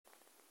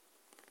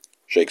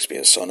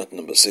Shakespeare's Sonnet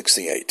number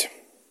 68.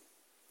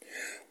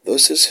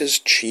 Thus is his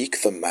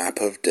cheek the map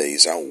of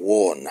days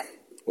outworn,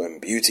 when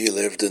beauty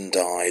lived and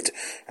died,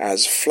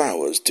 as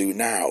flowers do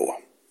now.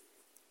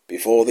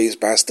 Before these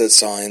bastard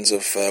signs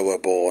of fair were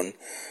born,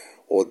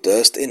 or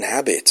durst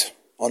inhabit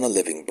on a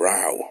living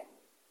brow.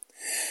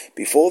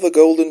 Before the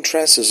golden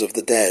tresses of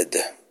the dead,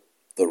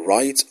 the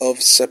rite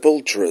of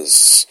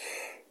sepultures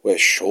were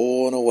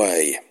shorn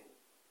away.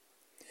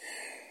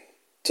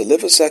 To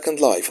live a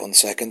second life on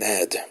second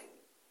head,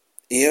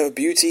 ere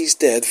beauty's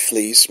dead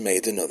fleece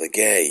made another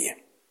gay.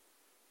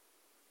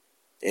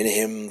 In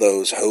him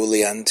those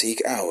holy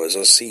antique hours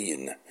are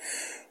seen,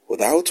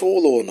 without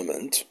all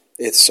ornament,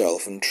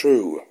 itself and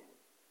true,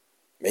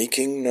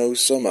 making no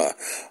summer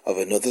of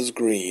another's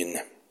green,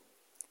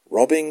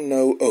 robbing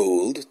no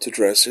old to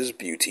dress his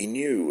beauty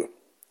new.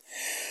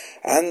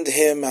 And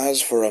him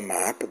as for a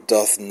map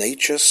doth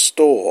nature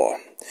store,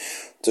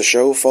 to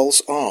show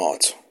false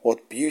art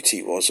what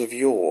beauty was of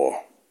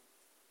yore.